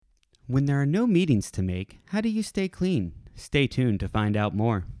When there are no meetings to make, how do you stay clean? Stay tuned to find out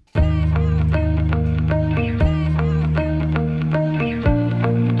more.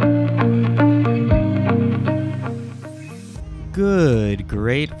 Good,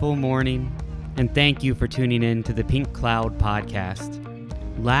 grateful morning, and thank you for tuning in to the Pink Cloud Podcast.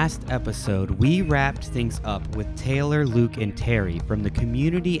 Last episode, we wrapped things up with Taylor, Luke, and Terry from the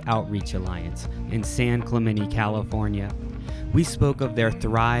Community Outreach Alliance in San Clemente, California. We spoke of their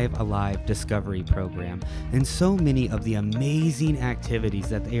Thrive Alive Discovery Program and so many of the amazing activities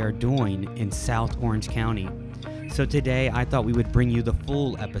that they are doing in South Orange County. So today, I thought we would bring you the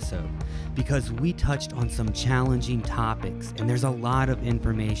full episode because we touched on some challenging topics and there's a lot of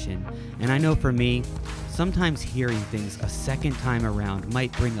information. And I know for me, sometimes hearing things a second time around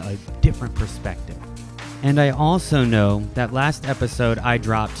might bring a different perspective. And I also know that last episode I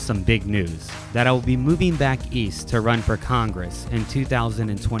dropped some big news, that I will be moving back east to run for Congress in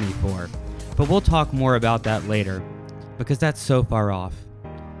 2024. But we'll talk more about that later, because that's so far off.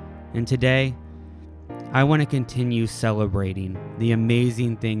 And today, I want to continue celebrating the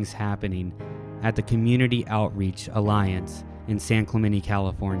amazing things happening at the Community Outreach Alliance in San Clemente,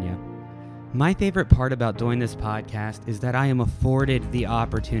 California. My favorite part about doing this podcast is that I am afforded the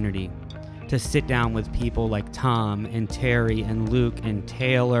opportunity to sit down with people like Tom and Terry and Luke and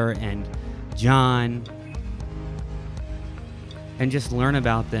Taylor and John and just learn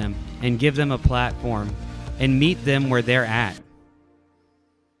about them and give them a platform and meet them where they're at.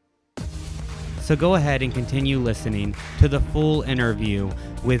 So go ahead and continue listening to the full interview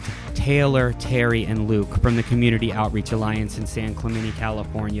with Taylor, Terry, and Luke from the Community Outreach Alliance in San Clemente,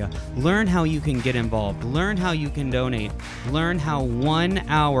 California. Learn how you can get involved. Learn how you can donate. Learn how 1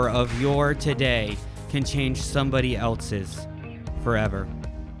 hour of your today can change somebody else's forever.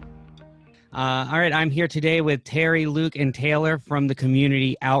 All right, I'm here today with Terry, Luke, and Taylor from the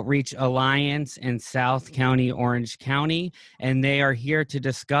Community Outreach Alliance in South County, Orange County, and they are here to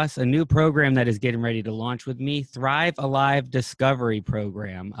discuss a new program that is getting ready to launch with me, Thrive Alive Discovery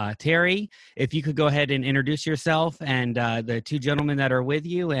Program. Terry, if you could go ahead and introduce yourself and the two gentlemen that are with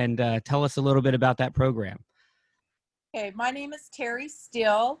you and tell us a little bit about that program. Okay, my name is Terry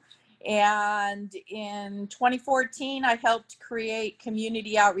Steele, and in 2014, I helped create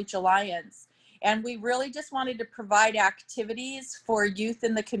Community Outreach Alliance. And we really just wanted to provide activities for youth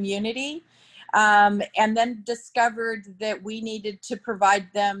in the community, and then discovered that we needed to provide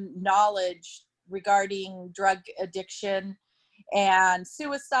them knowledge regarding drug addiction and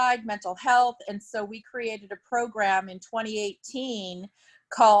suicide, mental health. And so we created a program in 2018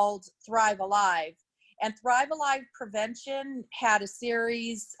 called Thrive Alive. And Thrive Alive Prevention had a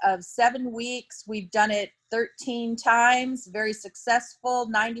series of 7 weeks. We've done it 13 times, very successful.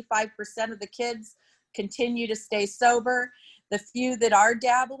 95% of the kids continue to stay sober. The few that are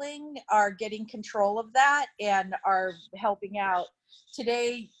dabbling are getting control of that and are helping out.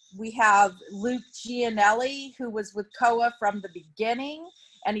 Today, we have Luke Gianelli, who was with COA from the beginning,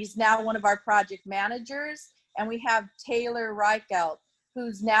 and he's now one of our project managers. And we have Taylor Reichelt,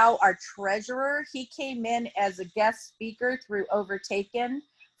 who's now our treasurer. He came in as a guest speaker through Overtaken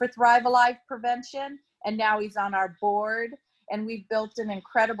for Thrive Alive Prevention, and now he's on our board. And we've built an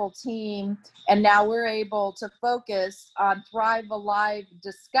incredible team, and now we're able to focus on Thrive Alive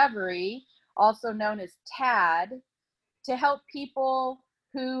Discovery, also known as TAD, to help people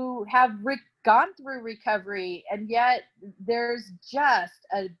who have gone through recovery, and yet there's just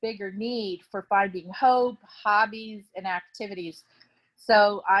a bigger need for finding hope, hobbies, and activities.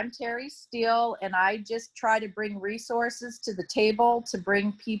 So I'm Terry Steele, and I just try to bring resources to the table to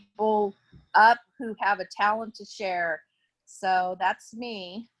bring people up who have a talent to share. So that's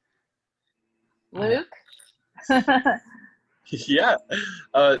me. Luke? Yeah.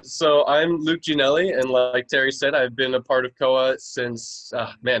 So I'm Luke Gianelli, and like Terry said, I've been a part of COA since,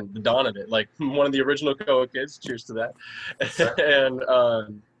 the dawn of it. Like one of the original COA kids. Cheers to that. And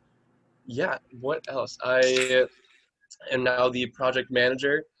what else? I am now the project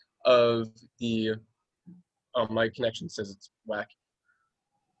manager of the, my connection says it's whack.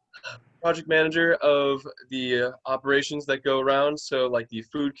 Project manager of the operations that go around. So like the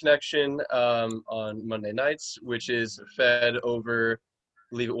food connection on Monday nights, which is fed over, I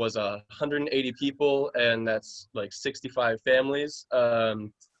believe it was 180 people, and that's like 65 families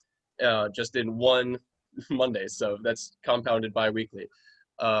just in one Monday. So that's compounded bi-weekly.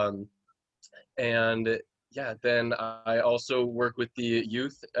 Then I also work with the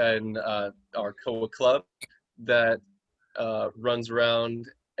youth and our COA club that runs around,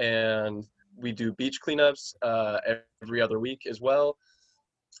 and we do beach cleanups every other week as well.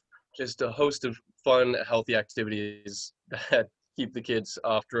 Just a host of fun, healthy activities that keep the kids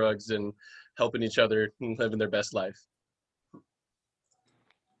off drugs and helping each other and living their best life.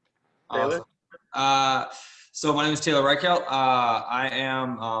 Taylor? Awesome. So my name is Taylor Reichelt. I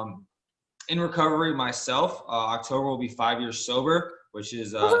am in recovery myself. October will be 5 years sober, which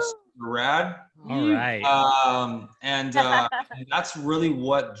is super rad. All right. And that's really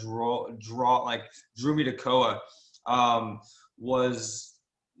what drew me to Koa, was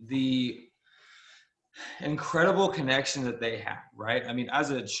the incredible connection that they had, right? I mean, as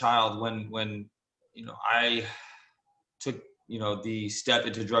a child, when I took the step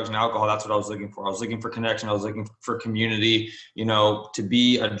into drugs and alcohol, that's what I was looking for. I was looking for connection. I was looking for community. To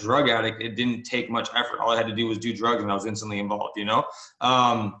be a drug addict, it didn't take much effort. All I had to do was do drugs and I was instantly involved,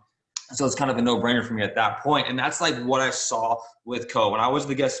 So it's kind of a no-brainer for me at that point. And that's like what I saw with Koa. When I was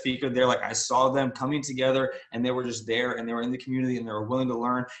the guest speaker there, like I saw them coming together and they were just there and they were in the community and they were willing to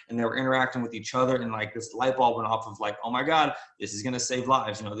learn and they were interacting with each other. And like this light bulb went off of like, oh my God, this is going to save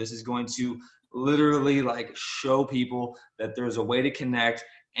lives. This is going to literally like show people that there's a way to connect,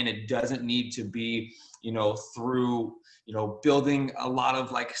 and it doesn't need to be, through, building a lot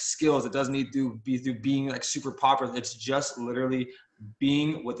of like skills. It doesn't need to be through being like super popular. It's just literally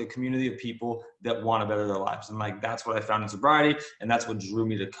being with a community of people that want to better their lives. And like, that's what I found in sobriety. And that's what drew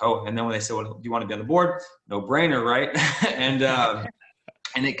me to Koa. And then when they said, well, do you want to be on the board? No brainer, right?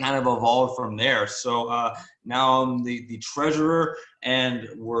 And it kind of evolved from there. So now I'm the treasurer, and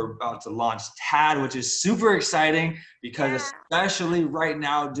we're about to launch TAD, which is super exciting because especially right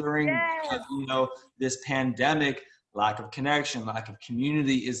now during this pandemic, lack of connection, lack of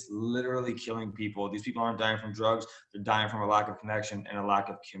community is literally killing people. These people aren't dying from drugs. They're dying from a lack of connection and a lack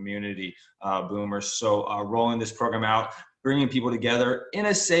of community, boomers. So rolling this program out, bringing people together in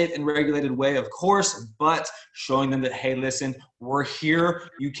a safe and regulated way, of course, but showing them that, hey, listen, we're here.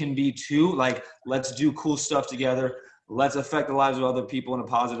 You can be too. Like, let's do cool stuff together. Let's affect the lives of other people in a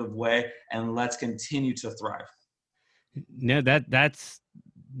positive way, and let's continue to thrive. No,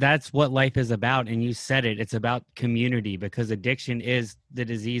 that's what life is about. And you said it, it's about community, because addiction is the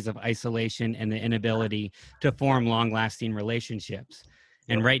disease of isolation and the inability to form long-lasting relationships.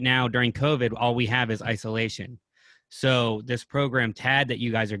 And right now during COVID, all we have is isolation. So this program TAD that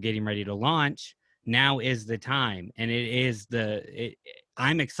you guys are getting ready to launch, now is the time. And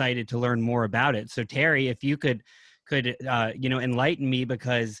I'm excited to learn more about it. So Terry, if you could enlighten me,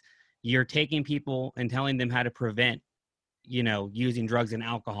 because you're taking people and telling them how to prevent using drugs and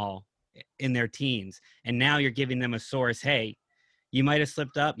alcohol in their teens. And now you're giving them a source. Hey, you might have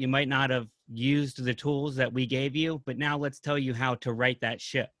slipped up. You might not have used the tools that we gave you, but now let's tell you how to right that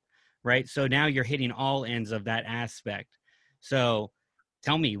ship, right? So now you're hitting all ends of that aspect. So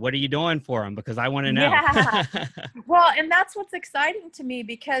tell me, what are you doing for them? Because I want to know. Yeah. Well, and that's what's exciting to me,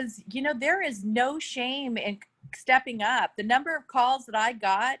 because, there is no shame in stepping up. The number of calls that I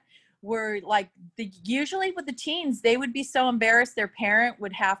got were like, usually with the teens, they would be so embarrassed their parent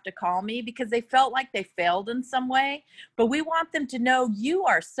would have to call me because they felt like they failed in some way. But we want them to know, you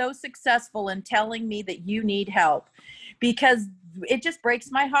are so successful in telling me that you need help, because it just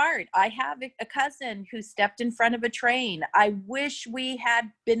breaks my heart. I have a cousin who stepped in front of a train. I wish we had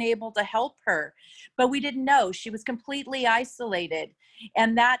been able to help her, but we didn't know. She was completely isolated.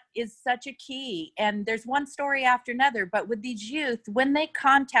 And that is such a key. And there's one story after another, but with these youth, when they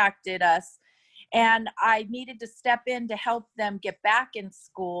contacted us and I needed to step in to help them get back in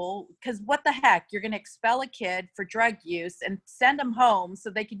school, because what the heck, you're going to expel a kid for drug use and send them home so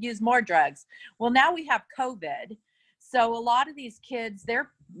they could use more drugs. Well, now we have COVID. So a lot of these kids,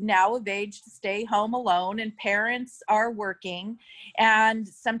 they're now of age to stay home alone, and parents are working. And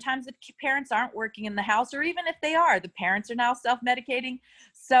sometimes the parents aren't working in the house, or even if they are, the parents are now self-medicating.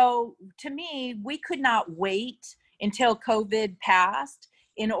 So to me, we could not wait until COVID passed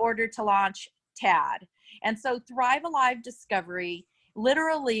in order to launch TAD. And so Thrive Alive Discovery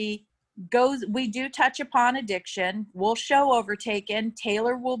literally we do touch upon addiction. We'll show Overtaken.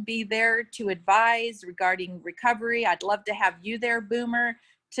 Taylor will be there to advise regarding recovery. I'd love to have you there, Boomer,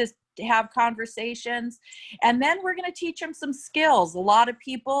 to have conversations. And then we're going to teach them some skills. A lot of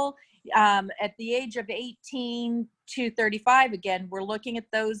people at the age of 18 to 35, again, we're looking at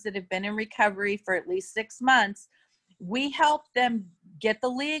those that have been in recovery for at least 6 months. We help them get the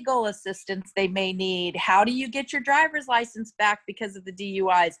legal assistance they may need. How do you get your driver's license back because of the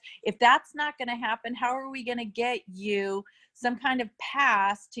DUIs? If that's not going to happen, how are we going to get you some kind of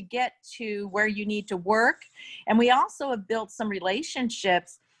pass to get to where you need to work? And we also have built some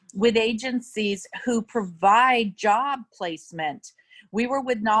relationships with agencies who provide job placement. We were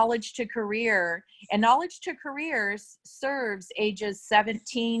with Knowledge to Career, and Knowledge to Careers serves ages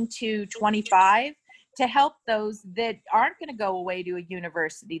 17 to 25 to help those that aren't going to go away to a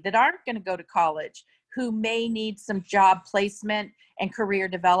university, that aren't going to go to college, who may need some job placement and career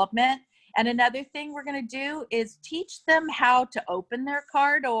development. And another thing we're going to do is teach them how to open their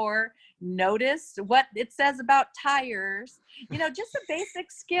car door, notice what it says about tires, just the basic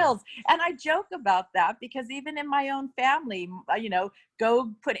skills. And I joke about that because even in my own family,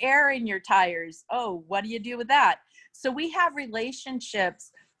 go put air in your tires. Oh, what do you do with that? So we have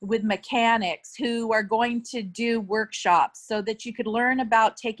relationships with mechanics who are going to do workshops so that you could learn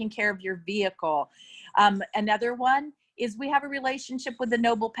about taking care of your vehicle. Another one is we have a relationship with the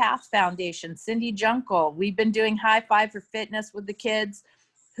Noble Path Foundation, Cindy Junkel. We've been doing High Five for Fitness with the kids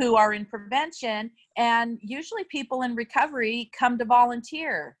who are in prevention, and usually people in recovery come to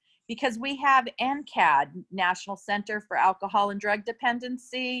volunteer because we have NCAD, National Center for Alcohol and Drug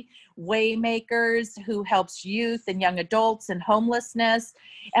Dependency, Waymakers, who helps youth and young adults and homelessness,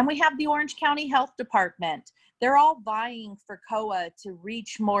 and we have the Orange County Health Department. They're all vying for COA to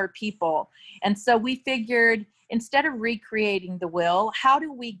reach more people. And so we figured, instead of recreating the wheel, how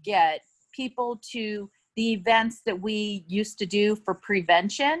do we get people to the events that we used to do for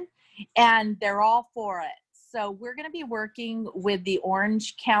prevention? And they're all for it. So we're going to be working with the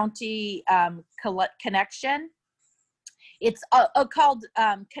Orange County Connection. It's called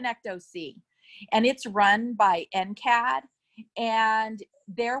Connect OC, and it's run by NCAD. And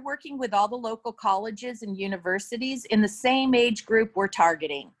they're working with all the local colleges and universities in the same age group we're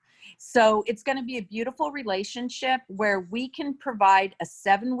targeting. So it's going to be a beautiful relationship where we can provide a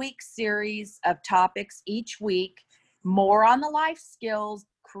 7-week series of topics each week, more on the life skills,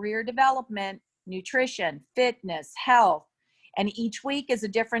 career development, nutrition, fitness, health, and each week is a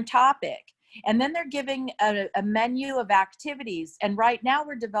different topic. And then they're giving a menu of activities. And right now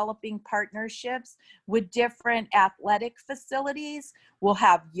we're developing partnerships with different athletic facilities. We'll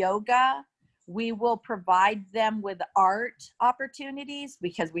have yoga. We will provide them with art opportunities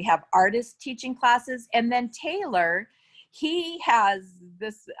because we have artists teaching classes. And then Taylor, he has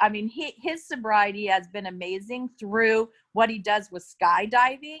this, his sobriety has been amazing through what he does with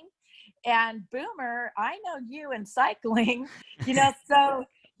skydiving. And Boomer, I know you in cycling, so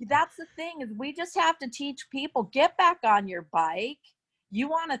that's the thing, is we just have to teach people, get back on your bike. You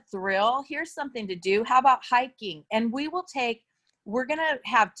want a thrill? Here's something to do. How about hiking? And we're going to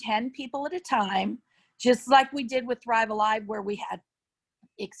have 10 people at a time, just like we did with Thrive Alive, where we had,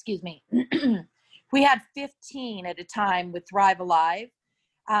 we had 15 at a time with Thrive Alive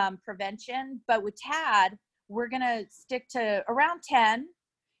prevention. But with TAD, we're going to stick to around 10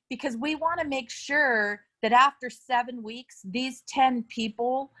 because we want to make sure that after 7 weeks, these 10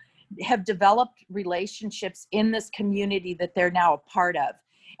 people have developed relationships in this community that they're now a part of.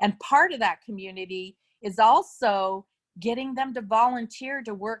 And part of that community is also getting them to volunteer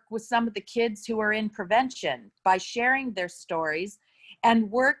to work with some of the kids who are in prevention by sharing their stories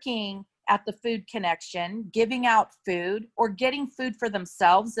and working at the Food Connection, giving out food or getting food for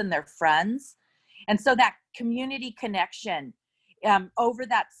themselves and their friends. And so that community connection over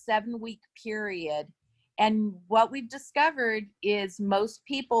that 7-week period. And what we've discovered is most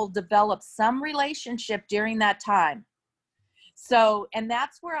people develop some relationship during that time. So, and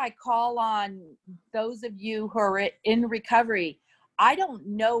that's where I call on those of you who are in recovery. I don't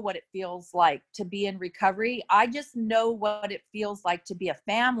know what it feels like to be in recovery. I just know what it feels like to be a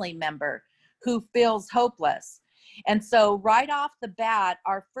family member who feels hopeless. And so right off the bat,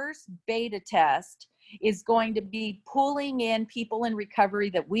 our first beta test is going to be pulling in people in recovery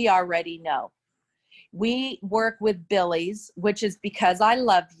that we already know. We work with Billy's, which is Because I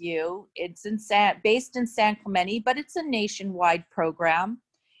Love You. It's based in San Clemente, but it's a nationwide program.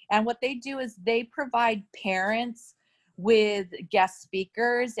 And what they do is they provide parents with guest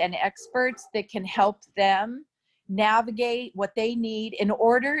speakers and experts that can help them navigate what they need in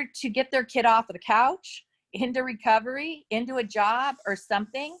order to get their kid off of the couch, into recovery, into a job or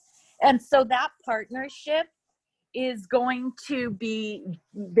something. And so that partnership is going to be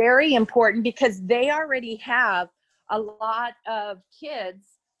very important because they already have a lot of kids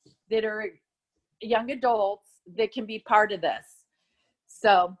that are young adults that can be part of this.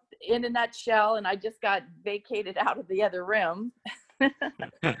 So in a nutshell, and I just got vacated out of the other room.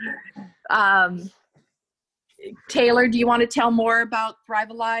 Taylor, do you want to tell more about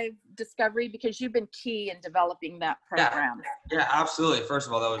Thrive Alive Discovery? Because you've been key in developing that program. Yeah, absolutely. First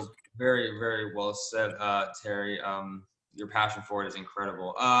of all, that was very, very well said, Terry. Your passion for it is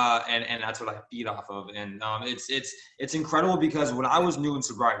incredible, and that's what I feed off of. And it's incredible because when I was new in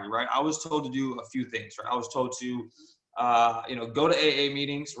sobriety, right, I was told to do a few things. Right, I was told to go to AA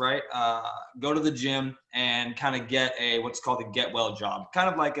meetings, right? Go to the gym and kind of get what's called a get well job, kind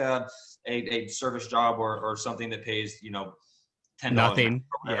of like a service job or something that pays, $10 Nothing.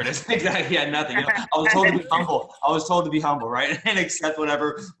 Or whatever it is. Exactly. Yeah, nothing. I was told to be humble. Right? And accept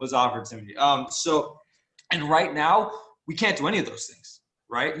whatever was offered to me. And right now we can't do any of those things,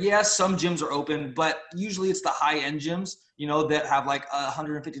 right? Yeah, some gyms are open, but usually it's the high-end gyms, that have like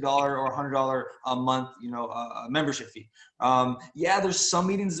 $150 or $100 a month, membership fee. Yeah, there's some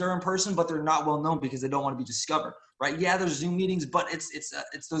meetings that are in person, but they're not well known because they don't want to be discovered, right? Yeah, there's Zoom meetings, but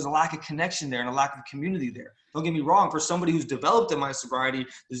there's a lack of connection there and a lack of community there. Don't get me wrong. For somebody who's developed in my sobriety,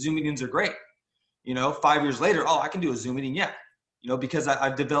 the Zoom meetings are great. 5 years later, I can do a Zoom meeting, yeah, because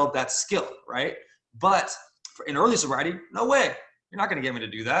I've developed that skill, right? But in early sobriety, no way. You're not going to get me to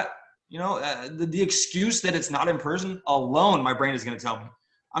do that. The excuse that it's not in person alone, my brain is going to tell me.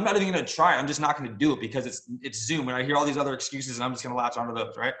 I'm not even going to try. I'm just not going to do it because it's Zoom. And I hear all these other excuses and I'm just going to latch onto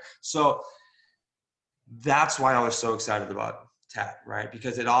those, right? So that's why I was so excited about TAD, right?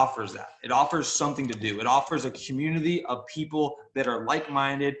 Because it offers that. It offers something to do. It offers a community of people that are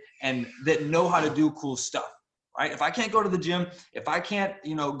like-minded and that know how to do cool stuff. Right? If I can't go to the gym, if I can't,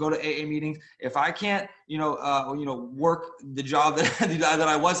 go to AA meetings, if I can't, work the job that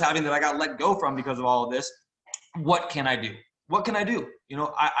I was having that I got let go from because of all of this, what can I do? What can I do?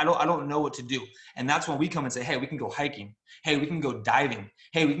 I don't know what to do. And that's when we come and say, hey, we can go hiking. Hey, we can go diving.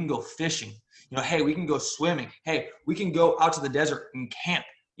 Hey, we can go fishing. Hey, we can go swimming. Hey, we can go out to the desert and camp.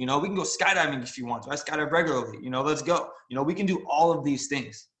 We can go skydiving if you want to. I skydive regularly. Let's go. We can do all of these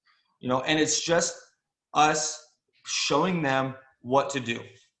things. And it's just us showing them what to do,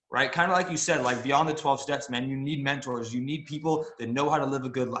 right? Kind of like you said, like beyond the 12 steps, man, you need mentors. You need people that know how to live a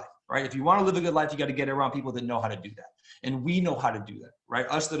good life, right? If you want to live a good life, you got to get around people that know how to do that. And we know how to do that, right?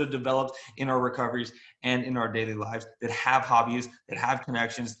 Us that are developed in our recoveries and in our daily lives, that have hobbies, that have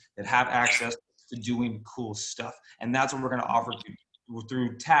connections, that have access to doing cool stuff. And that's what we're going to offer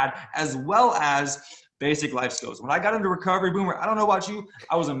through TAD, as well as basic life skills. When I got into recovery, Boomer, I don't know about you,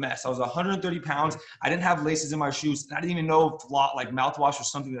 I was a mess. I was 130 pounds. I didn't have laces in my shoes. And I didn't even know if mouthwash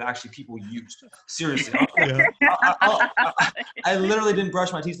was something that actually people used. Seriously. I literally didn't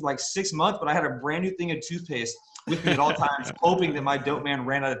brush my teeth for like 6 months, but I had a brand new thing of toothpaste with me at all times, hoping that my dope man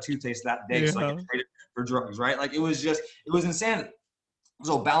ran out of toothpaste that day so I could trade it for drugs, right? Like it was insanity.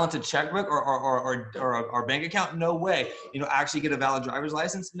 So balance a checkbook or our bank account? No way. Actually get a valid driver's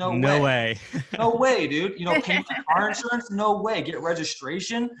license? No way. No way, dude. Pay my car insurance? No way. Get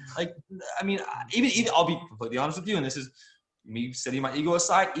registration? Like, I mean, even I'll be completely honest with you, and this is me setting my ego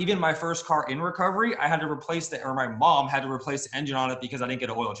aside. Even my first car in recovery, I had to replace my mom had to replace the engine on it because I didn't get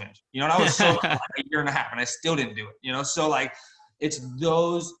an oil change. And I was so like a year and a half, and I still didn't do it. So like, it's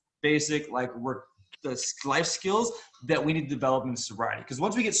those basic the life skills that we need to develop in sobriety. Because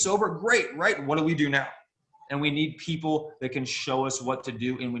once we get sober, great, right? What do we do now? And we need people that can show us what to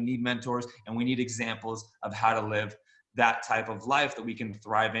do, and we need mentors, and we need examples of how to live that type of life that we can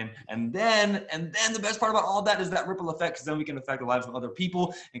thrive in. And then the best part about all that is that ripple effect, because then we can affect the lives of other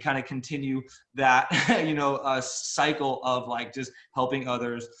people and kind of continue that, cycle of like just helping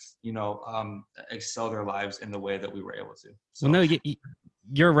others, excel their lives in the way that we were able to. So, well, no,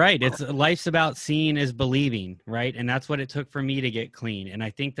 you're right. Life's about seeing is believing, right? And that's what it took for me to get clean. And I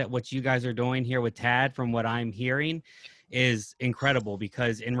think that what you guys are doing here with TAD, from what I'm hearing, is incredible,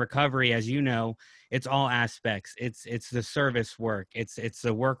 because in recovery, as you know, it's all aspects. It's the service work. It's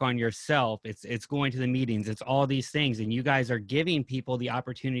the work on yourself. It's going to the meetings. It's all these things. And you guys are giving people the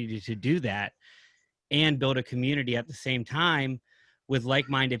opportunity to do that and build a community at the same time with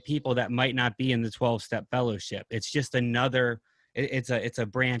like-minded people that might not be in the 12-step fellowship. It's just another, it's a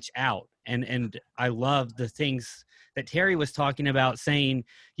branch out. And I love the things that Terry was talking about, saying,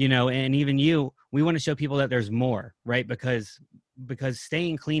 and even you, we want to show people that there's more, right? Because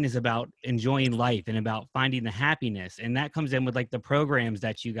staying clean is about enjoying life and about finding the happiness. And that comes in with like the programs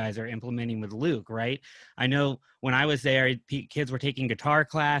that you guys are implementing with Luke, right? I know when I was there, kids were taking guitar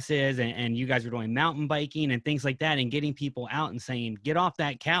classes and you guys were doing mountain biking and things like that, and getting people out and saying, get off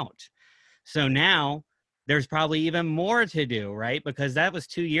that couch. So now there's probably even more to do, right? Because that was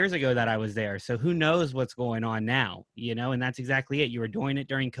 2 years ago that I was there. So who knows what's going on now, and that's exactly it. You were doing it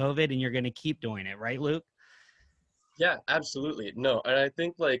during COVID and you're going to keep doing it, right, Luke? Yeah, absolutely. No, and I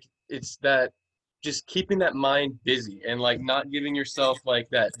think like it's that just keeping that mind busy and like not giving yourself like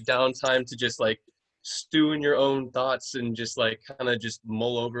that downtime to just like stew in your own thoughts and just like kind of just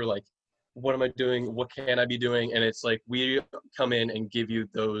mull over like, what am I doing? What can I be doing? And it's like we come in and give you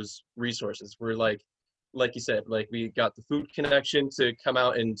those resources. We're like you said, like we got the Food Connection to come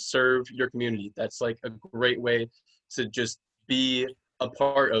out and serve your community. That's like a great way to just be a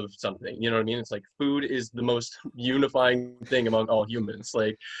part of something. You know what I mean? It's like food is the most unifying thing among all humans.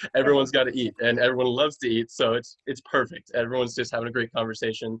 Like everyone's got to eat and everyone loves to eat. So it's perfect. Everyone's just having a great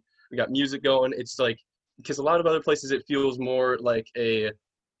conversation. We got music going. It's like, because a lot of other places it feels more like a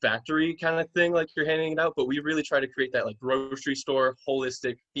factory kind of thing, like you're handing it out, but we really try to create that like grocery store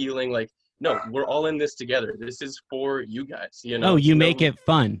holistic feeling. Like, no, we're all in this together. This is for you guys, you know. Oh, you make it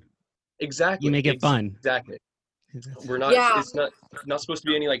fun. Exactly. You make it fun. Exactly. We're not, it's not supposed to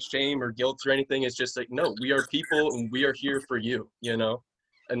be any like shame or guilt or anything. It's just like, no, we are people and we are here for you, you know.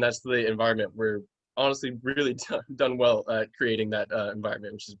 And that's the environment. We're honestly really done well at creating that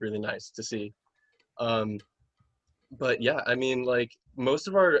environment, which is really nice to see. But yeah, I mean, like most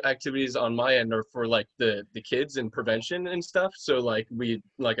of our activities on my end are for like the kids and prevention and stuff. So like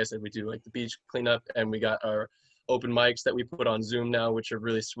like I said, we do like the beach cleanup, and we got our open mics that we put on Zoom now, which are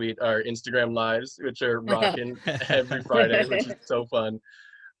really sweet. Our Instagram lives, which are rocking every Friday, which is so fun.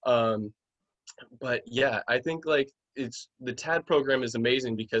 But yeah, I think like the TAD program is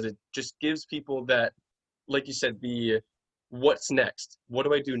amazing because it just gives people that, like you said, the what's next? What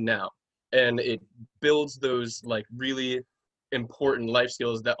do I do now? And it builds those like really important life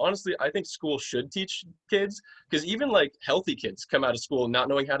skills that honestly I think school should teach kids, because even like healthy kids come out of school not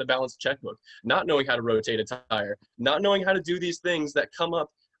knowing how to balance a checkbook, not knowing how to rotate a tire, not knowing how to do these things that come up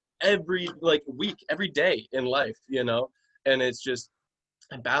every like week, every day in life, you know. And it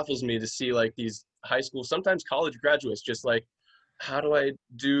baffles me to see like these high school, sometimes college graduates just like, how do I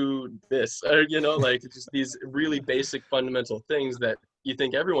do this? Or, you know, like just these really basic fundamental things that you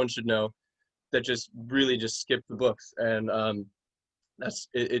think everyone should know, that just really just skip the books. And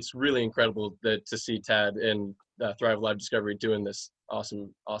it's really incredible to see TAD and Thrive Live Discovery doing this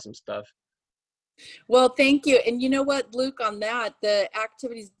awesome stuff. Well, thank you. And you know what, Luke, on that, the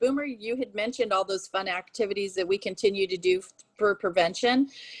activities, Boomer, you had mentioned all those fun activities that we continue to do for prevention.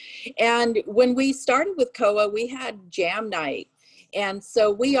 And when we started with COA, we had jam night. And so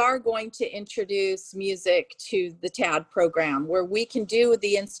we are going to introduce music to the TAD program, where we can do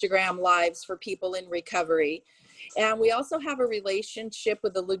the Instagram lives for people in recovery. And we also have a relationship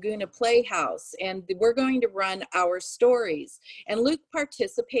with the Laguna Playhouse, and we're going to run our stories. And Luke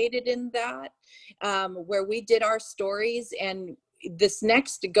participated in that, where we did our stories. And this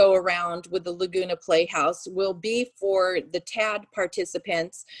next go around with the Laguna Playhouse will be for the TAD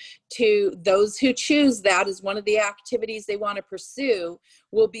participants. To those who choose that as one of the activities they want to pursue,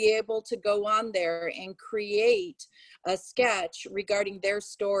 will be able to go on there and create a sketch regarding their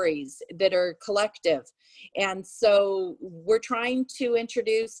stories that are collective. And so we're trying to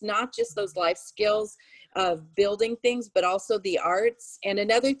introduce not just those life skills of building things, but also the arts. And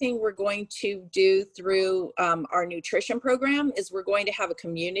another thing we're going to do through our nutrition program is we're going to have a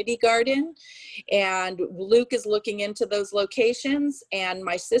community garden. And Luke is looking into those locations. And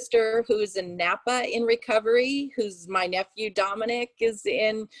my sister, who's in Napa in recovery, who's my nephew Dominic, is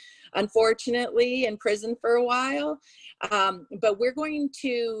unfortunately in prison for a while. But we're going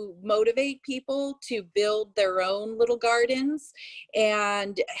to motivate people to build their own little gardens,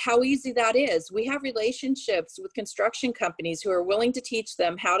 and how easy that is. We have relationships with construction companies who are willing to teach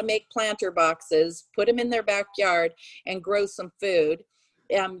them how to make planter boxes, put them in their backyard, and grow some food.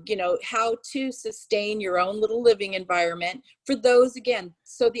 You know, how to sustain your own little living environment for those, again.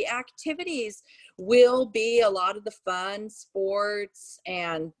 So the activities will be a lot of the fun, sports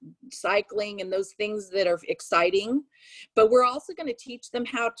and cycling and those things that are exciting, but we're also going to teach them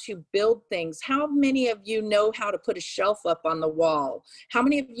how to build things. How many of you know how to put a shelf up on the wall? How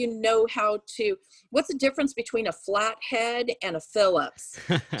many of you know what's the difference between a flathead and a Phillips?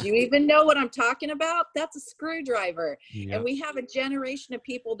 Do you even know what I'm talking about? That's a screwdriver. Yep. And we have a generation of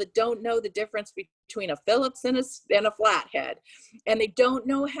people that don't know the difference between a Phillips and a flathead. And they don't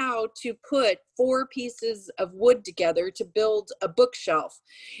know how to put 4 pieces of wood together to build a bookshelf.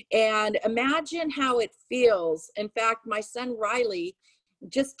 And imagine how it feels. In fact, my son Riley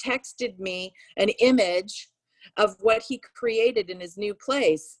just texted me an image of what he created in his new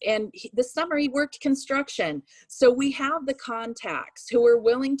place. And this summer he worked construction. So we have the contacts who are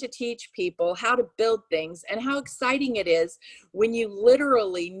willing to teach people how to build things, and how exciting it is when you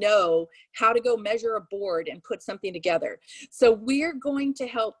literally know how to go measure a board and put something together. So we're going to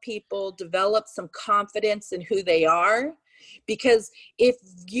help people develop some confidence in who they are. Because if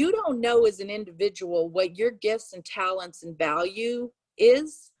you don't know as an individual what your gifts and talents and value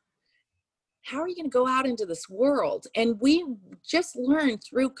is, how are you going to go out into this world? And we just learned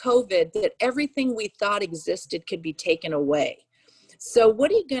through COVID that everything we thought existed could be taken away. So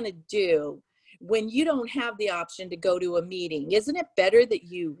what are you going to do when you don't have the option to go to a meeting, isn't it better that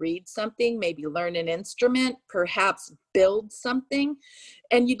you read something, maybe learn an instrument, perhaps build something?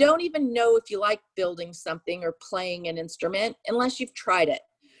 And you don't even know if you like building something or playing an instrument unless you've tried it.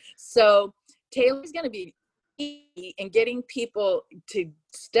 So Taylor's going to be key in getting people to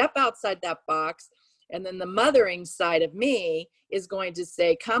step outside that box. And then the mothering side of me is going to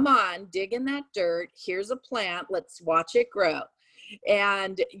say, come on, dig in that dirt. Here's a plant. Let's watch it grow.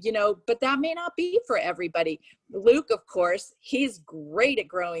 And, you know, but that may not be for everybody. Luke, of course, he's great at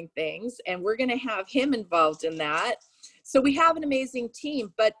growing things, and we're going to have him involved in that. So we have an amazing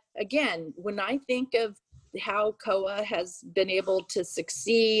team. But again, when I think of how COA has been able to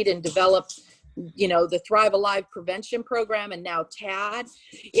succeed and develop, you know, the Thrive Alive prevention program and now TAD,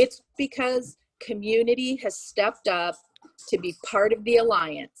 it's because community has stepped up to be part of the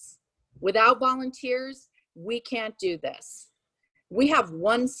alliance. Without volunteers, we can't do this. We have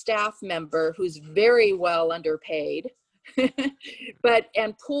one staff member who's very well underpaid,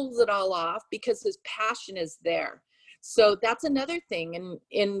 and pulls it all off because his passion is there. So that's another thing.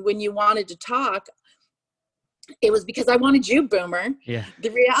 And when you wanted to talk, it was because I wanted you, Boomer. Yeah.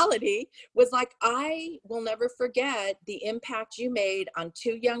 The reality was, like, I will never forget the impact you made on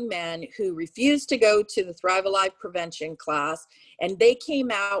two young men who refused to go to the Thrive Alive prevention class. And they came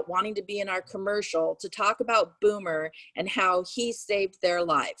out wanting to be in our commercial to talk about Boomer and how he saved their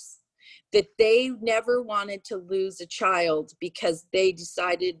lives. That they never wanted to lose a child because they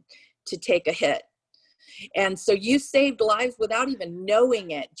decided to take a hit. And so you saved lives without even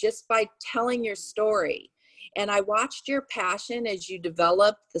knowing it, just by telling your story. And I watched your passion as you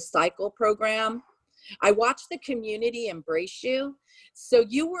developed the cycle program. I watched the community embrace you. So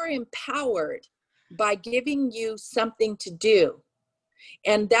you were empowered by giving you something to do.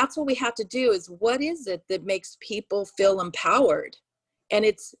 And that's what we have to do, is what is it that makes people feel empowered? And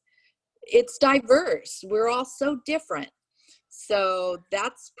it's diverse. We're all so different. So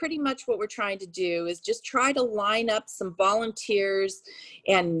that's pretty much what we're trying to do, is just try to line up some volunteers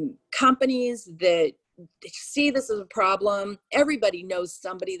and companies that see this as a problem. Everybody knows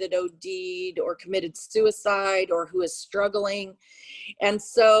somebody that OD'd or committed suicide or who is struggling. And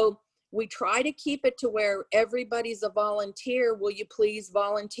so we try to keep it to where everybody's a volunteer. Will you please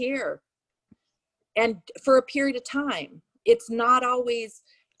volunteer? And for a period of time. It's not always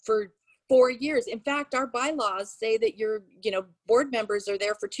for 4 years. In fact, our bylaws say that your, board members are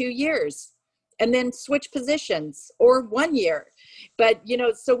there for 2 years and then switch positions, or 1 year. But,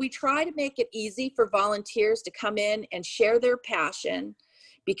 so we try to make it easy for volunteers to come in and share their passion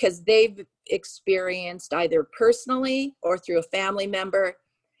because they've experienced either personally or through a family member.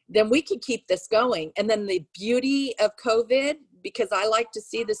 Then we can keep this going. And then the beauty of COVID, because I like to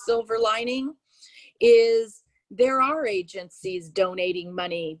see the silver lining, is there are agencies donating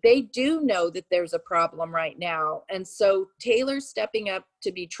money. They do know that there's a problem right now. And so Taylor's stepping up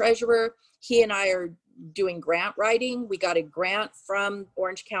to be treasurer. He and I are doing grant writing. We got a grant from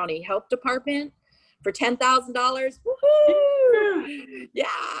Orange County Health Department for $10,000. Woohoo! Yeah.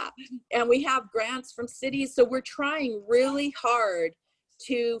 And we have grants from cities. So we're trying really hard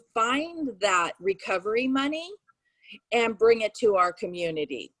to find that recovery money and bring it to our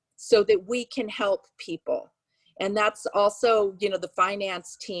community so that we can help people. And that's also, the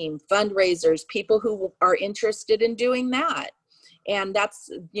finance team, fundraisers, people who are interested in doing that. And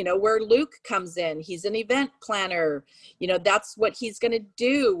that's, where Luke comes in. He's an event planner. That's what he's going to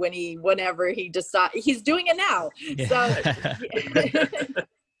do whenever he decides. He's doing it now. Yeah. So,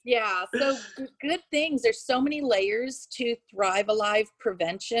 yeah. So good things. There's so many layers to Thrive Alive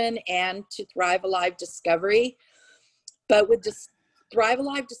prevention and to Thrive Alive discovery. But with Thrive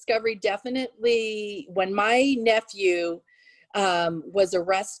Alive discovery, definitely when my nephew was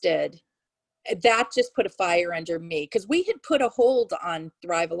arrested, that just put a fire under me, because we had put a hold on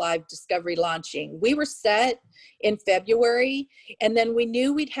Thrive Alive discovery launching. We were set in February, and then we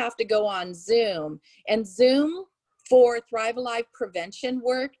knew we'd have to go on Zoom. And Zoom for Thrive Alive prevention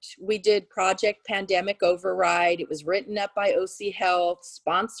worked. We did Project Pandemic Override. It was written up by OC Health,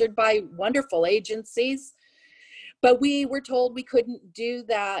 sponsored by wonderful agencies. But we were told we couldn't do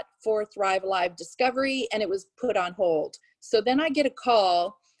that for Thrive Alive discovery, and it was put on hold. So then I get a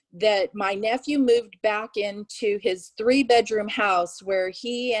call that my nephew moved back into his 3-bedroom house where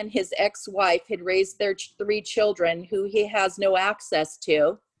he and his ex-wife had raised their 3 children who he has no access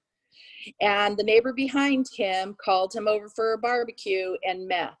to. And the neighbor behind him called him over for a barbecue, and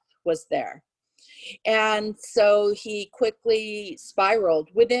meth was there. And so he quickly spiraled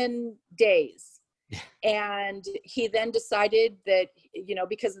within days. And he then decided that,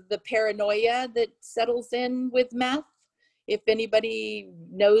 because of the paranoia that settles in with meth, if anybody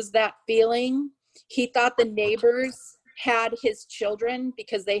knows that feeling. He thought the neighbors had his children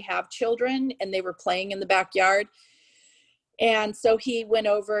because they have children and they were playing in the backyard. And so he went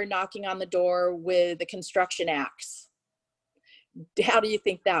over knocking on the door with a construction axe. How do you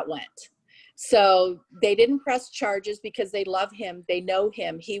think that went? So they didn't press charges because they love him. They know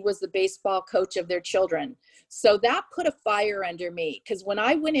him. He was the baseball coach of their children. So that put a fire under me, because when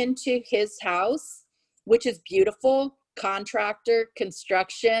I went into his house, which is beautiful, contractor,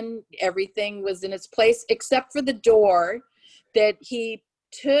 construction, everything was in its place except for the door that he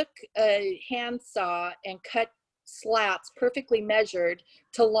took a handsaw and cut slats perfectly measured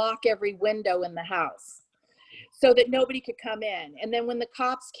to lock every window in the house so that nobody could come in. And then when the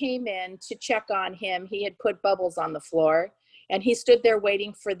cops came in to check on him, he had put bubbles on the floor, and he stood there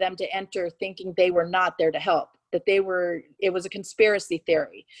waiting for them to enter, thinking they were not there to help, that it was a conspiracy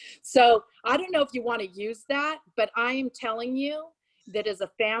theory. So I don't know if you want to use that, but I am telling you that as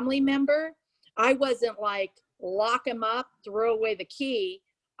a family member, I wasn't like, lock him up, throw away the key.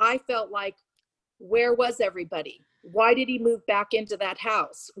 I felt like, where was everybody? Why did he move back into that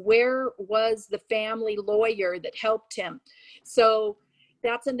house? Where was the family lawyer that helped him? So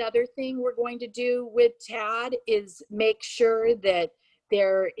that's another thing we're going to do with Tad, is make sure that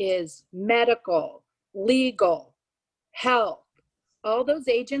there is medical, legal, health. All those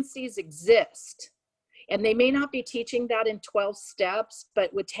agencies exist. And they may not be teaching that in 12 steps,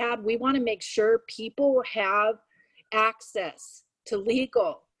 but with Tad, we want to make sure people have access to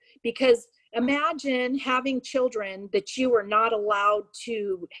legal. Because imagine having children that you are not allowed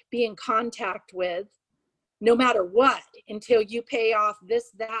to be in contact with, no matter what, until you pay off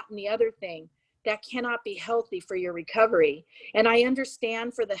this, that, and the other thing. That cannot be healthy for your recovery. And I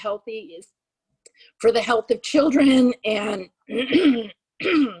understand for the health of children and,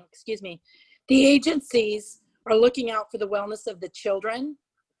 excuse me, the agencies are looking out for the wellness of the children.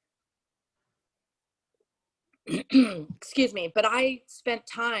 Excuse me, but I spent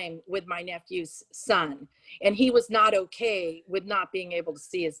time with my nephew's son, and he was not okay with not being able to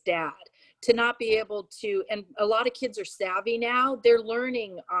see his dad, to not be able to, and a lot of kids are savvy now. They're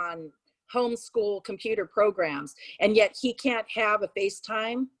learning on homeschool computer programs, and yet he can't have a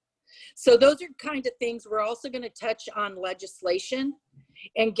FaceTime. So those are kind of things. We're also going to touch on legislation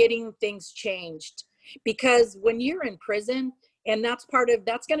and getting things changed, because when you're in prison, and that's going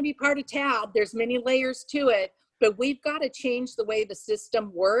to be part of TAD. There's many layers to it, but we've got to change the way the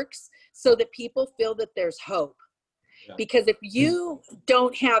system works so that people feel that there's hope. Yeah. Because if you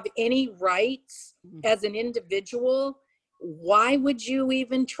don't have any rights as an individual, why would you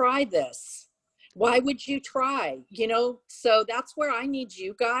even try this? Why would you try? So that's where I need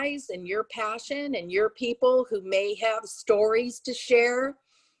you guys and your passion and your people who may have stories to share.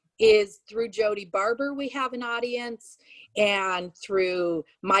 Is through Jody Barber, we have an audience, and through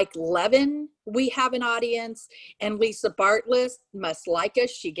Mike Levin, we have an audience, and Lisa Bartlett must like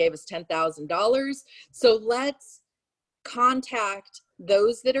us. She gave us $10,000. So let's contact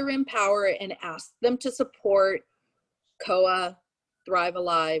those that are in power and ask them to support COA, Thrive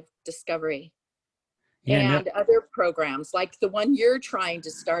Alive, Discovery. And other programs like the one you're trying to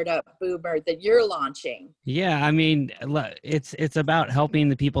start up, Boomer, that you're launching. Yeah, I mean, it's about helping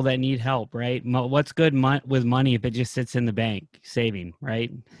the people that need help, right? What's good with money if it just sits in the bank saving,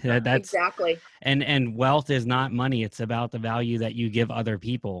 right? That's exactly. And wealth is not money. It's about the value that you give other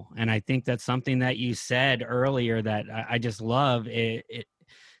people. And I think that's something that you said earlier that I just love that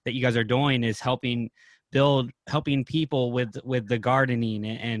you guys are doing, is helping people with the gardening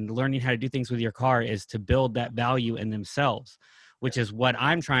and learning how to do things with your car, is to build that value in themselves, which is what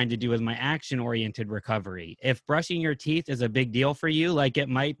I'm trying to do with my action-oriented recovery. If brushing your teeth is a big deal for you, like it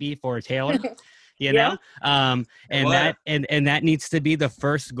might be for Taylor, you know, and that needs to be the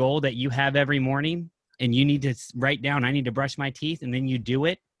first goal that you have every morning, and you need to write down, I need to brush my teeth, and then you do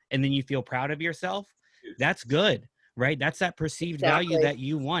it, and then you feel proud of yourself. That's good. Right? That's that perceived value that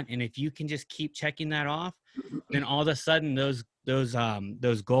you want. And if you can just keep checking that off, then all of a sudden those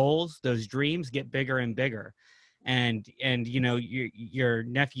goals, those dreams get bigger and bigger. And your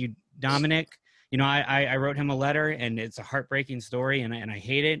nephew, Dominic, I wrote him a letter, and it's a heartbreaking story, and I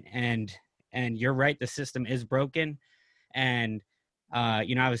hate it. And you're right. The system is broken. And,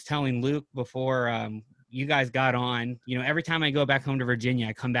 I was telling Luke before, you guys got on, every time I go back home to Virginia,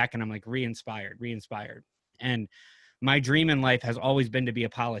 I come back and I'm like re-inspired. And my dream in life has always been to be a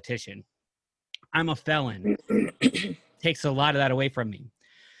politician. I'm a felon. Takes a lot of that away from me.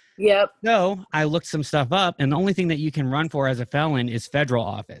 Yep. So I looked some stuff up, and the only thing that you can run for as a felon is federal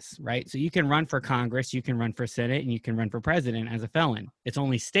office, right? So you can run for Congress, you can run for Senate, and you can run for president as a felon. It's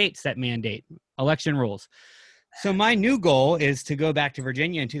only states that mandate election rules. So my new goal is to go back to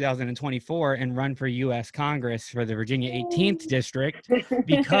Virginia in 2024 and run for U.S. Congress for the Virginia 18th district,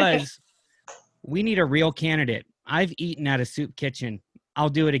 because we need a real candidate. I've eaten at a soup kitchen. I'll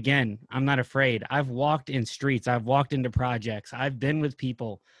do it again. I'm not afraid. I've walked in streets. I've walked into projects. I've been with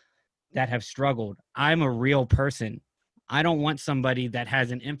people that have struggled. I'm a real person. I don't want somebody that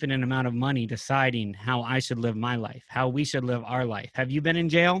has an infinite amount of money deciding how I should live my life, how we should live our life. Have you been in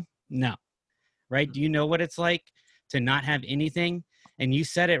jail? No. Right? Do you know what it's like to not have anything? And you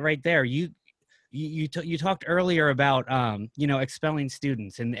said it right there. You talked earlier about expelling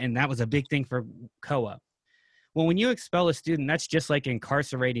students, and that was a big thing for COA. Well, when you expel a student, that's just like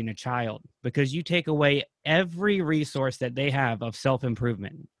incarcerating a child, because you take away every resource that they have of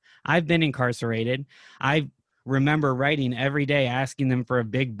self-improvement. I've been incarcerated. I remember writing every day, asking them for a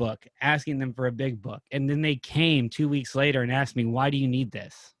big book. And then they came 2 weeks later and asked me, why do you need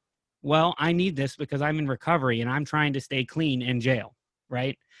this? Well, I need this because I'm in recovery and I'm trying to stay clean in jail,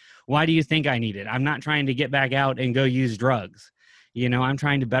 right? Why do you think I need it? I'm not trying to get back out and go use drugs. I'm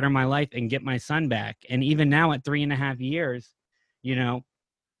trying to better my life and get my son back. And even now at 3.5 years,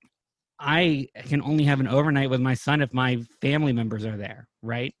 I can only have an overnight with my son if my family members are there,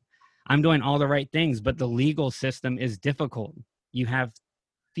 right? I'm doing all the right things, but the legal system is difficult. You have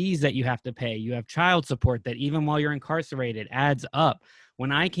fees that you have to pay. You have child support that even while you're incarcerated adds up.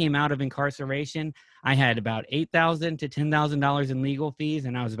 When I came out of incarceration, I had about $8,000 to $10,000 in legal fees,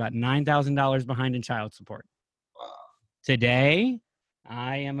 and I was about $9,000 behind in child support. Wow. Today,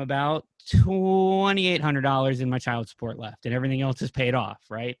 I am about $2,800 in my child support left, and everything else is paid off,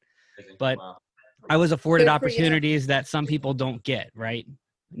 right? But wow. I was afforded Good for you. opportunities that some people don't get, right?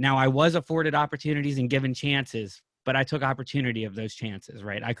 Now, I was afforded opportunities and given chances, but I took opportunity of those chances,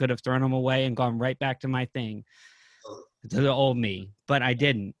 right? I could have thrown them away and gone right back to my thing, to the old me, but I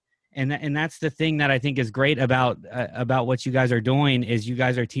didn't. And that's the thing that I think is great about what you guys are doing, is you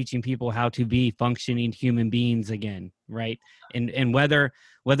guys are teaching people how to be functioning human beings again, right? And whether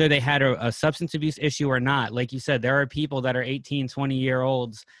they had a substance abuse issue or not, like you said, there are people that are 18,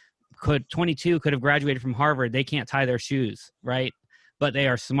 20-year-olds, 22 could have graduated from Harvard. They can't tie their shoes, right? But they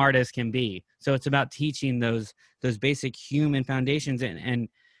are smart as can be. So it's about teaching those basic human foundations and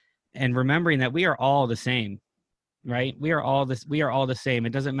remembering that we are all the same. Right? We are all the same.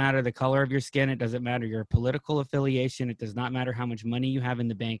 It doesn't matter the color of your skin. It doesn't matter your political affiliation. It does not matter how much money you have in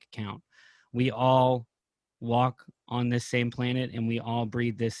the bank account. We all walk on this same planet and we all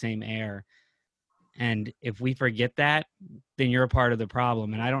breathe this same air. And if we forget that, then you're a part of the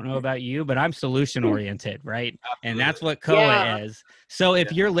problem. And I don't know about you, but I'm solution oriented, right? And that's what COA is. So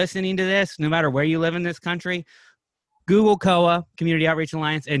if you're listening to this, no matter where you live in this country, Google COA, Community Outreach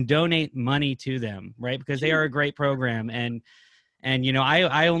Alliance, and donate money to them, right? Because they are a great program. And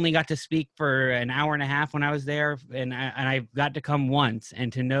I only got to speak for an hour and a half when I was there, and I got to come once,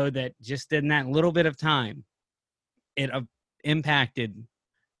 and to know that just in that little bit of time, it impacted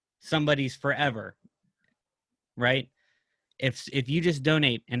somebody's forever, right? If you just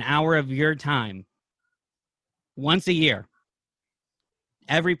donate an hour of your time once a year,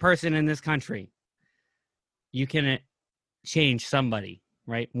 every person in this country, you can change somebody,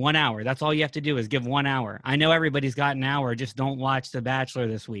 right? 1 hour. That's all you have to do is give 1 hour. I know everybody's got an hour. Just don't watch The Bachelor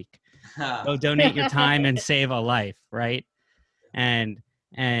this week. Go donate your time and save a life, right? And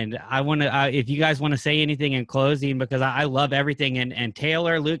I want to, if you guys want to say anything in closing, because I love everything. And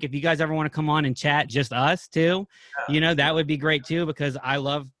Taylor, Luke, if you guys ever want to come on and chat, just us too, that would be great too, because I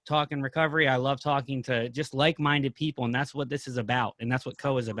love talking recovery. I love talking to just like-minded people. And that's what this is about. And that's what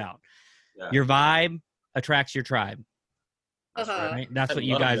COA is about. Yeah. Your vibe attracts your tribe. Right? That's what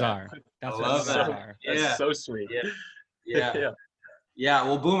you guys are. That's what you guys are. That's so sweet. Yeah.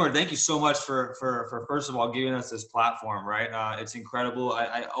 Well, Boomer, thank you so much for first of all giving us this platform. Right, it's incredible.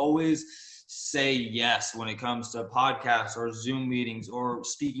 I always say yes when it comes to podcasts or Zoom meetings or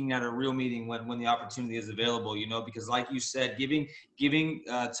speaking at a real meeting when the opportunity is available. Because like you said, giving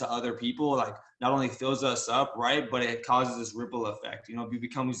to other people, like, not only fills us up, right, but it causes this ripple effect. We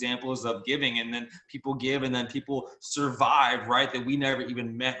become examples of giving, and then people give, and then people survive, right, that we never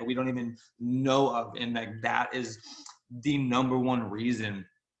even met, or we don't even know of. And that is the number one reason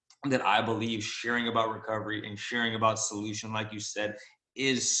that I believe sharing about recovery and sharing about solution, like you said,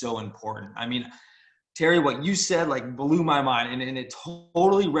 is so important. I mean, Terry, what you said blew my mind, and it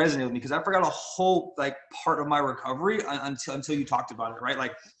totally resonated with me, because I forgot a whole part of my recovery until you talked about it,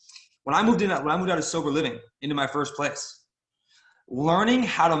 right? When I moved out of sober living into my first place, learning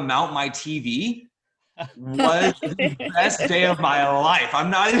how to mount my TV was the best day of my life. I'm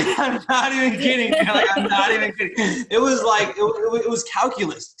not even kidding. Like, I'm not even kidding. It was like, it was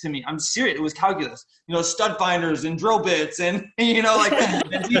calculus to me. I'm serious. It was calculus. You know, stud finders and drill bits and, you know, like and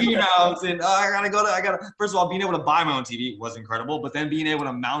TV mounts. And first of all, being able to buy my own TV was incredible. But then being able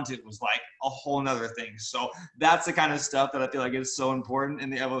to mount it was like a whole nother thing. So that's the kind of stuff that I feel like is so important in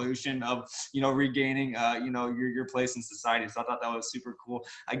the evolution of, you know, regaining, you know, your place in society. So I thought that was super cool.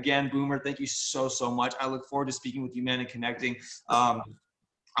 Again, Boomer, thank you so much. I look forward to speaking with you, man, and connecting.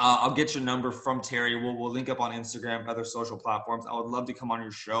 I'll get your number from Terry. We'll link up on Instagram, other social platforms. I would love to come on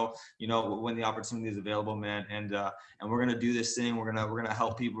your show, you know, when the opportunity is available, man. And we're gonna do this thing. We're gonna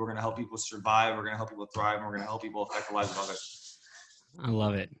help people. We're gonna help people survive. We're gonna help people thrive. And we're gonna help people affect the lives of others. I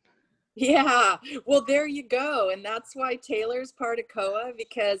love it. Yeah, well, there you go. And that's why Taylor's part of COA,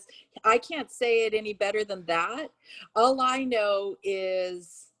 because I can't say it any better than that. All I know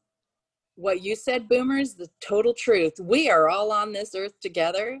is what you said, Boomer, is the total truth. We are all on this earth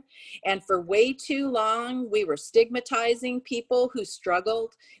together. And for way too long, we were stigmatizing people who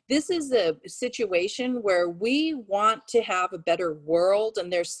struggled. This is a situation where we want to have a better world,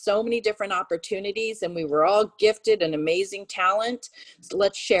 and there's so many different opportunities, and we were all gifted an amazing talent. So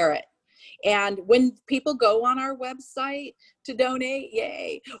let's share it. And when people go on our website to donate,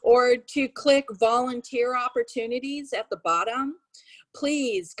 yay, or to click volunteer opportunities at the bottom,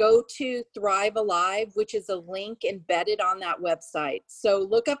 please go to Thrive Alive, which is a link embedded on that website. So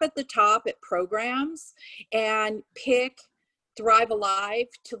look up at the top at programs and pick Thrive Alive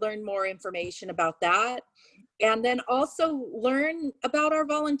to learn more information about that. And then also learn about our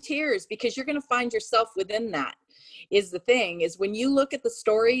volunteers, because you're going to find yourself within that. Is the thing is, when you look at the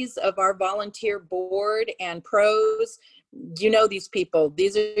stories of our volunteer board and pros, you know these people.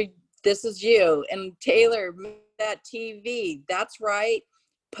 This is you. And Taylor, that TV, that's right.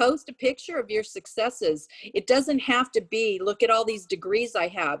 Post a picture of your successes. It doesn't have to be, look at all these degrees I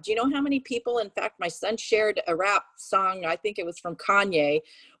have. Do you know how many people, in fact, my son shared a rap song, I think it was from Kanye,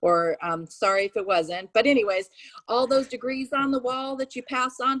 or sorry if it wasn't. But anyways, all those degrees on the wall that you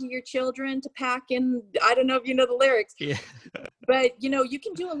pass on to your children to pack in, I don't know if you know the lyrics, Yeah. but you know, you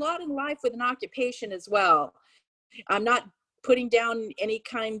can do a lot in life with an occupation as well. I'm not putting down any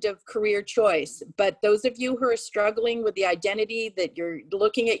kind of career choice, but those of you who are struggling with the identity, that you're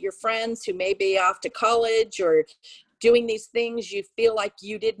looking at your friends who may be off to college or doing these things you feel like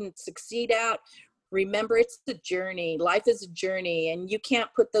you didn't succeed at, remember, it's a journey. Life is a journey, and you can't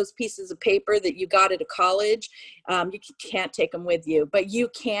put those pieces of paper that you got at a college, you can't take them with you, but you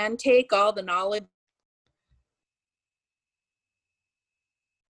can take all the knowledge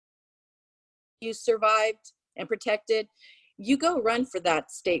you survived and protected. You go run for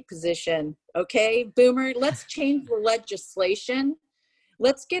that state position. Okay, Boomer, let's change the legislation.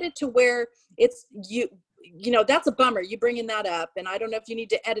 Let's get it to where it's you know, that's a bummer. You bringing that up, and I don't know if you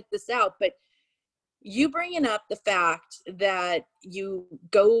need to edit this out, but you bringing up the fact that you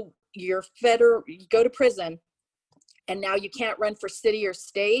go to prison, and now you can't run for city or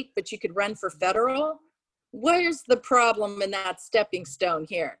state, but you could run for federal. Where's the problem in that stepping stone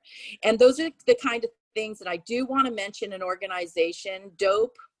here? And those are the kind of things that I do want to mention. An organization,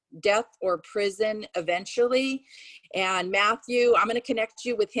 Dope, Death or Prison Eventually. And Matthew, I'm going to connect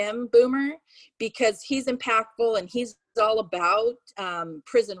you with him, Boomer, because he's impactful and he's all about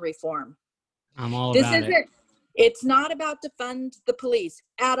prison reform. I'm all about it. It's not about to fund the police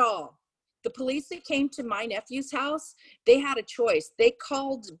at all. The police that came to my nephew's house, they had a choice. They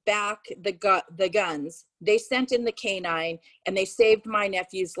called back the guns. They sent in the canine, and they saved my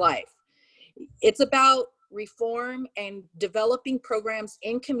nephew's life. It's about reform and developing programs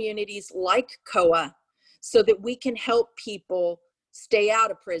in communities like COA so that we can help people stay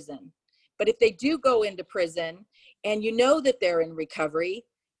out of prison. But if they do go into prison and you know that they're in recovery,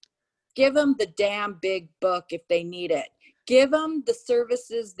 give them the damn big book if they need it. Give them the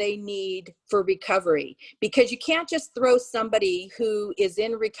services they need for recovery, because you can't just throw somebody who is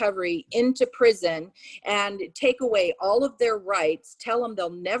in recovery into prison and take away all of their rights, tell them they'll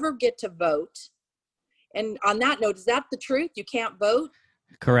never get to vote. And on that note, is that the truth? You can't vote?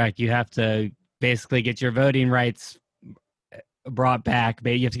 Correct. You have to basically get your voting rights brought back.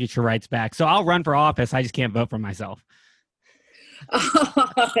 You have to get your rights back. So I'll run for office. I just can't vote for myself.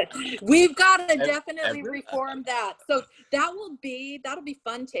 We've got to definitely reform that. So that'll be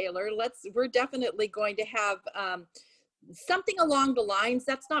fun, Taylor. We're definitely going to have something along the lines.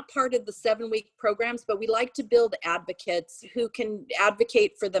 That's not part of the 7-week programs, but we like to build advocates who can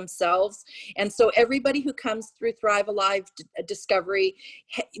advocate for themselves. And so everybody who comes through Thrive Alive Discovery,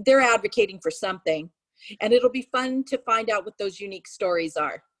 they're advocating for something. And it'll be fun to find out what those unique stories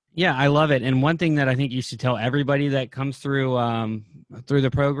are. Yeah, I love it. And one thing that I think you should tell everybody that comes through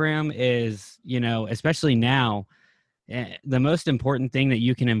the program is, especially now, the most important thing that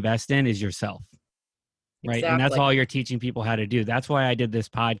you can invest in is yourself. Right. Exactly. And that's all you're teaching people how to do. That's why I did this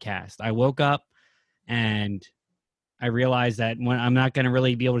podcast. I woke up and I realized that when I'm not going to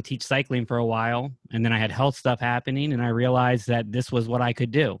really be able to teach cycling for a while. And then I had health stuff happening and I realized that this was what I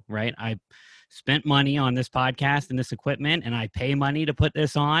could do. Right. I spent money on this podcast and this equipment and I pay money to put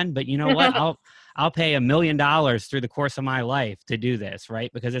this on. But you know what? I'll pay $1 million through the course of my life to do this.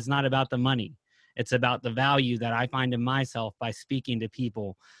 Right. Because it's not about the money. It's about the value that I find in myself by speaking to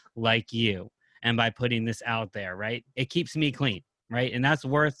people like you. And by putting this out there, right? It keeps me clean, right? And that's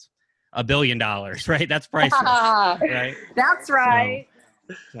worth $1 billion, right? That's priceless, right? That's right.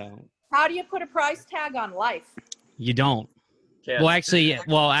 So how do you put a price tag on life? You don't. Can't. Well, actually,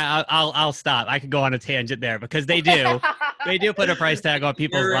 I'll stop. I could go on a tangent there because they do. They do put a price tag on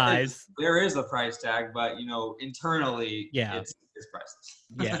people's lives. There is a price tag, but internally, it's priceless.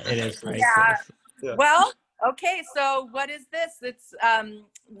 Yeah, it is priceless. Yeah. Well, okay, so what is this? It's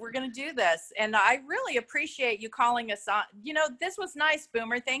we're going to do this. And I really appreciate you calling us on. This was nice,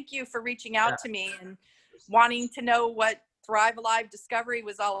 Boomer. Thank you for reaching out to me and wanting to know what Thrive Alive Discovery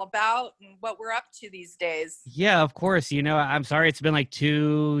was all about and what we're up to these days. Yeah, of course. I'm sorry it's been like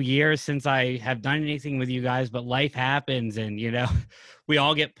 2 years since I have done anything with you guys, but life happens and, we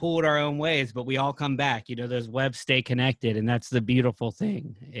all get pulled our own ways, but we all come back. Those webs stay connected. And that's the beautiful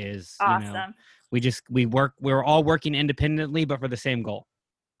thing is, awesome. We're all working independently, but for the same goal.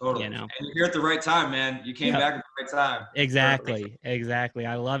 Totally. And you're here at the right time, man. You came back at the right time. Exactly.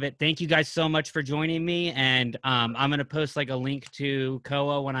 I love it. Thank you guys so much for joining me. And I'm going to post like a link to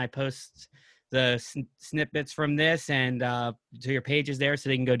Koa when I post the snippets from this and to your pages there so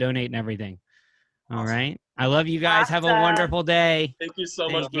they can go donate and everything. All right. I love you guys. Awesome. Have a wonderful day. Thank you so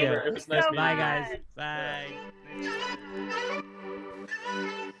much, Boomer. It was nice meeting you. Bye, guys. Bye.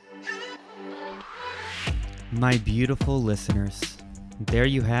 My beautiful listeners, there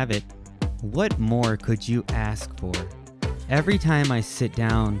you have it. What more could you ask for? Every time I sit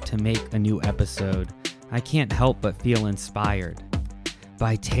down to make a new episode, I can't help but feel inspired.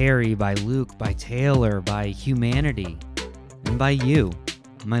 By Terry, by Luke, by Taylor, by humanity, and by you,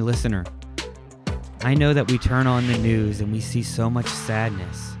 my listener. I know that we turn on the news and we see so much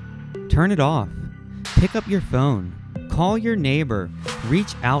sadness. Turn it off. Pick up your phone. Call your neighbor.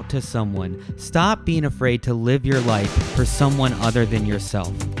 Reach out to someone. Stop being afraid to live your life for someone other than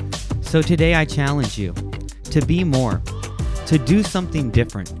yourself. So today I challenge you to be more, to do something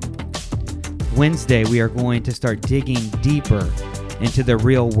different. Wednesday, we are going to start digging deeper into the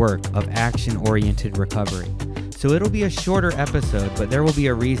real work of action-oriented recovery. So it'll be a shorter episode, but there will be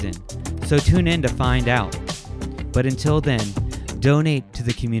a reason. So tune in to find out. But until then, donate to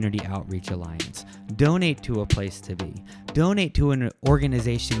the Community Outreach Alliance. Donate to a place to be. Donate to an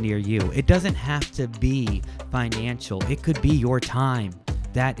organization near you. It doesn't have to be financial. It could be your time.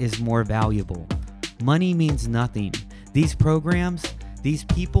 That is more valuable. Money means nothing. These programs, these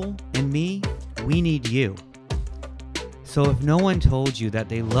people, and me, we need you. So if no one told you that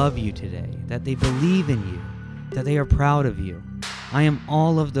they love you today, that they believe in you, that they are proud of you, I am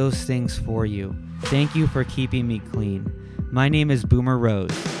all of those things for you. Thank you for keeping me clean. My name is Boomer Rose.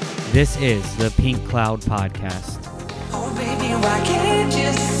 This is the Pink Cloud Podcast. Oh, baby, why can't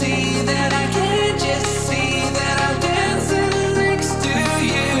you